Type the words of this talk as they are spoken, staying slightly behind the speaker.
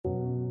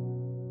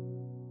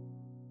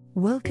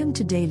Welcome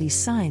to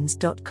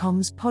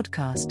dailysigns.com's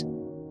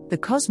podcast. The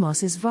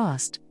cosmos is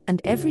vast,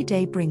 and every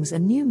day brings a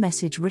new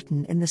message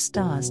written in the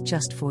stars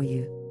just for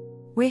you.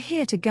 We're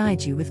here to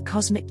guide you with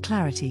cosmic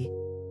clarity.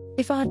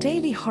 If our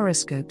daily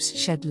horoscopes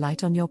shed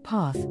light on your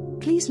path,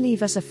 please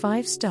leave us a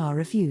 5-star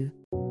review.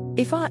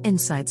 If our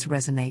insights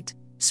resonate,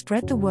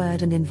 spread the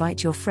word and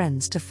invite your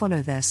friends to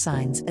follow their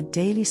signs at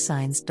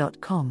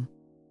dailysigns.com.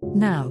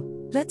 Now,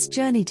 let's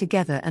journey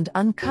together and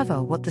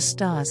uncover what the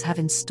stars have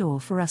in store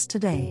for us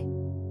today.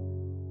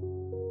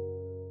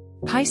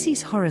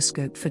 Pisces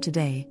horoscope for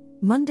today,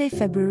 Monday,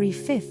 February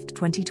 5th,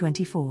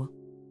 2024.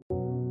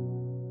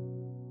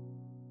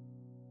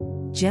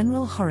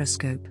 General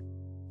horoscope.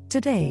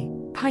 Today,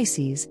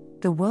 Pisces,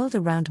 the world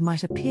around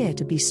might appear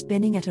to be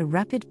spinning at a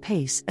rapid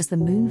pace as the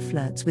moon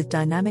flirts with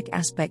dynamic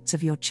aspects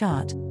of your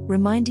chart,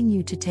 reminding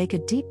you to take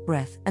a deep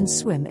breath and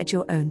swim at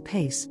your own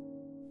pace.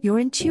 Your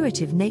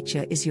intuitive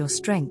nature is your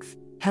strength,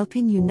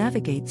 helping you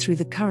navigate through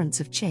the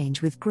currents of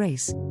change with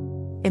grace.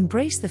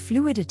 Embrace the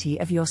fluidity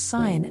of your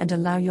sign and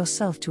allow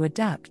yourself to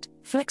adapt.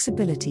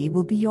 Flexibility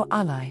will be your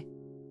ally.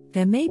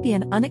 There may be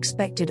an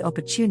unexpected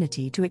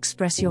opportunity to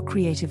express your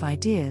creative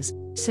ideas,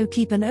 so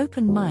keep an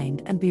open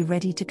mind and be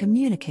ready to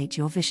communicate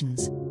your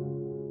visions.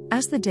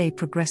 As the day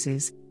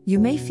progresses, you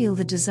may feel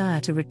the desire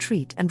to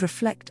retreat and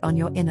reflect on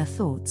your inner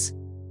thoughts.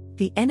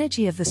 The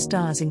energy of the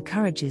stars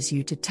encourages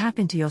you to tap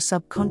into your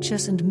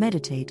subconscious and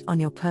meditate on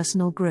your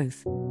personal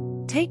growth.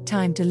 Take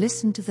time to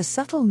listen to the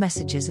subtle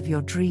messages of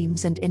your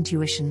dreams and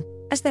intuition,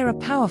 as there are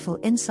powerful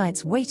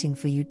insights waiting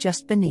for you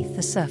just beneath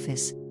the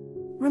surface.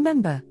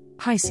 Remember,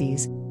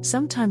 Pisces,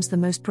 sometimes the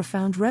most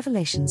profound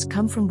revelations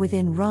come from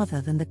within rather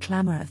than the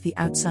clamor of the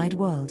outside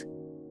world.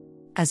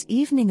 As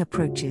evening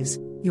approaches,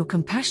 your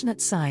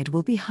compassionate side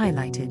will be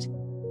highlighted.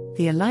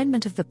 The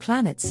alignment of the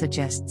planets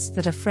suggests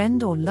that a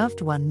friend or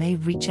loved one may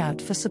reach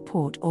out for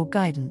support or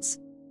guidance.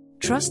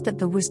 Trust that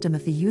the wisdom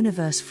of the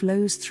universe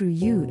flows through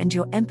you, and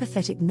your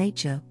empathetic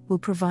nature will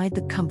provide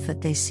the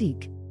comfort they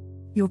seek.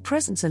 Your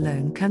presence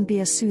alone can be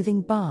a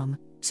soothing balm,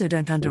 so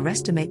don't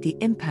underestimate the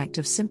impact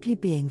of simply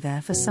being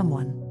there for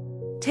someone.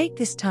 Take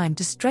this time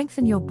to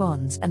strengthen your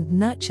bonds and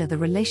nurture the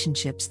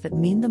relationships that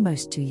mean the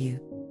most to you.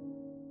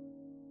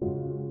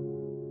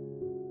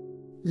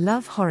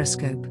 Love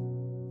horoscope.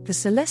 The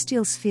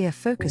celestial sphere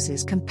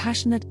focuses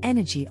compassionate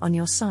energy on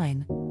your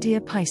sign, dear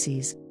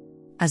Pisces.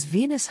 As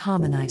Venus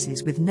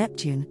harmonizes with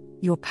Neptune,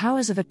 your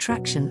powers of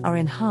attraction are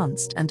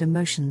enhanced and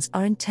emotions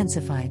are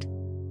intensified.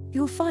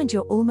 You'll find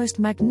you're almost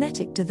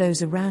magnetic to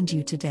those around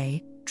you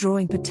today,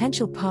 drawing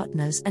potential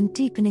partners and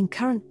deepening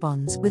current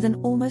bonds with an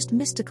almost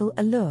mystical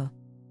allure.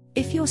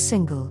 If you're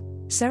single,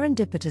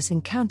 serendipitous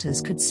encounters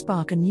could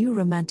spark a new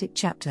romantic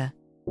chapter.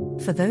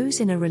 For those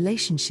in a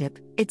relationship,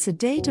 it's a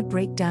day to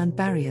break down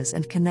barriers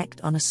and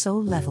connect on a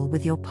soul level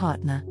with your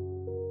partner.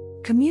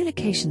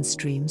 Communication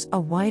streams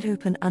are wide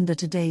open under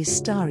today's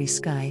starry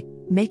sky,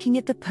 making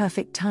it the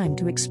perfect time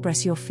to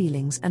express your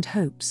feelings and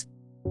hopes.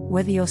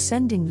 Whether you're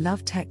sending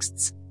love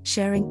texts,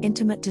 sharing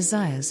intimate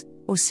desires,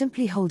 or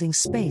simply holding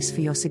space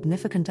for your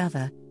significant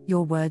other,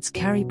 your words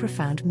carry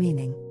profound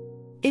meaning.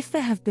 If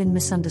there have been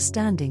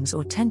misunderstandings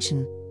or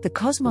tension, the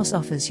cosmos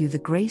offers you the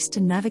grace to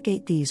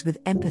navigate these with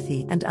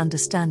empathy and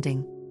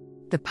understanding.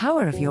 The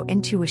power of your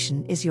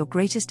intuition is your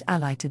greatest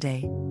ally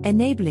today,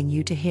 enabling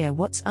you to hear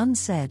what's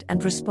unsaid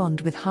and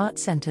respond with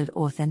heart-centered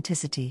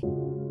authenticity.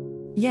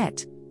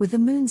 Yet, with the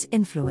moon's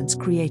influence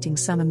creating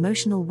some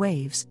emotional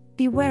waves,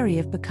 be wary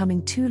of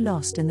becoming too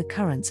lost in the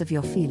currents of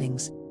your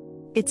feelings.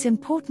 It's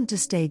important to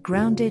stay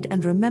grounded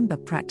and remember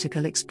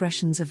practical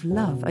expressions of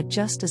love are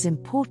just as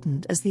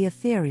important as the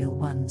ethereal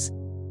ones.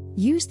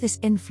 Use this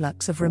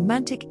influx of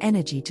romantic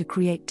energy to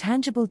create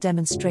tangible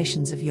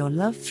demonstrations of your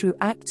love through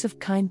acts of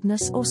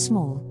kindness or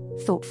small,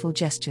 thoughtful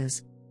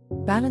gestures.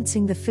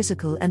 Balancing the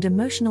physical and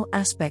emotional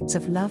aspects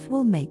of love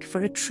will make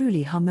for a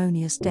truly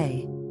harmonious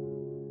day.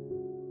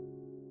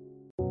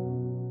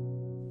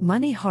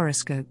 Money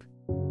horoscope.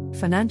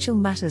 Financial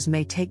matters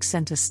may take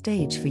center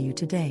stage for you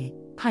today,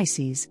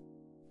 Pisces.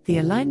 The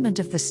alignment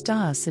of the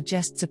stars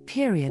suggests a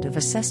period of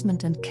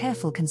assessment and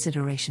careful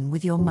consideration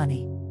with your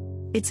money.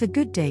 It's a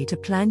good day to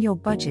plan your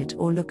budget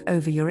or look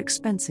over your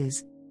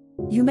expenses.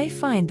 You may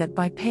find that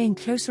by paying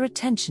closer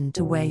attention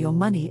to where your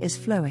money is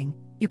flowing,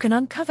 you can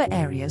uncover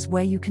areas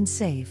where you can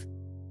save.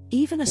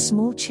 Even a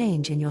small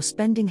change in your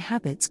spending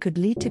habits could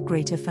lead to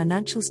greater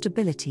financial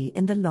stability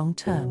in the long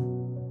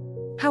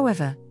term.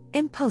 However,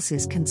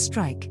 impulses can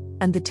strike,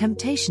 and the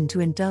temptation to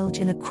indulge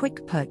in a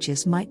quick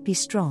purchase might be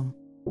strong.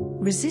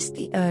 Resist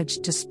the urge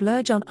to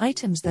splurge on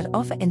items that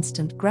offer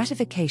instant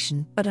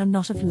gratification but are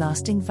not of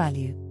lasting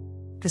value.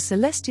 The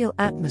celestial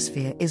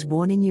atmosphere is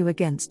warning you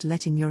against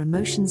letting your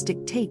emotions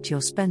dictate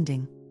your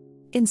spending.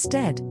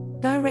 Instead,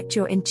 direct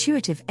your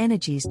intuitive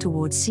energies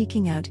towards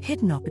seeking out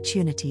hidden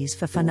opportunities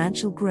for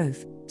financial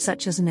growth,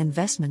 such as an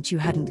investment you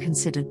hadn't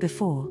considered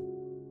before.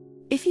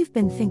 If you've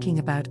been thinking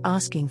about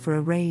asking for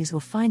a raise or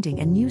finding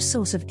a new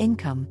source of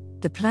income,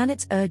 the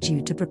planets urge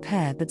you to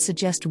prepare but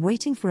suggest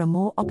waiting for a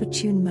more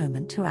opportune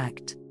moment to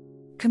act.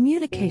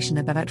 Communication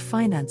about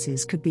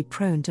finances could be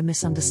prone to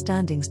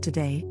misunderstandings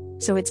today,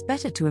 so it's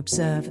better to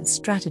observe and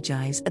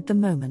strategize at the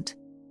moment.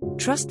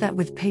 Trust that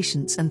with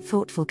patience and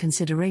thoughtful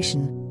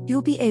consideration,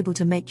 you'll be able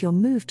to make your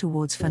move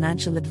towards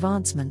financial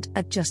advancement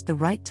at just the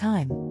right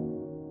time.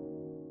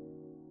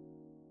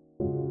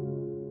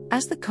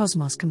 As the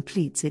cosmos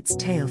completes its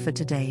tale for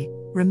today,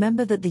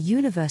 remember that the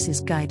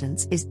universe's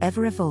guidance is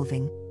ever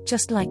evolving,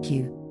 just like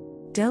you.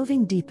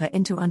 Delving deeper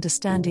into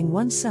understanding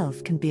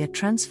oneself can be a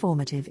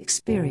transformative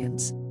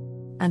experience.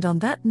 And on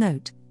that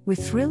note, we're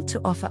thrilled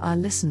to offer our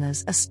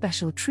listeners a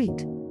special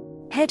treat.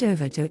 Head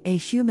over to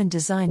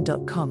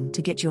ahumandesign.com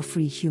to get your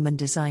free human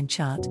design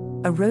chart,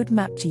 a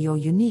roadmap to your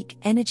unique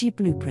energy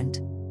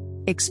blueprint.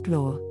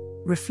 Explore,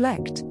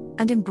 reflect,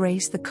 and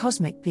embrace the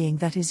cosmic being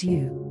that is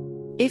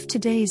you. If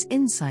today's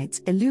insights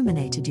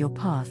illuminated your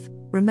path,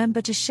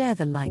 remember to share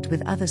the light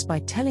with others by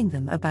telling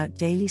them about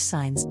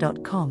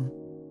dailysigns.com.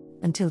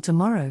 Until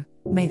tomorrow,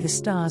 may the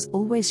stars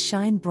always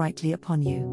shine brightly upon you.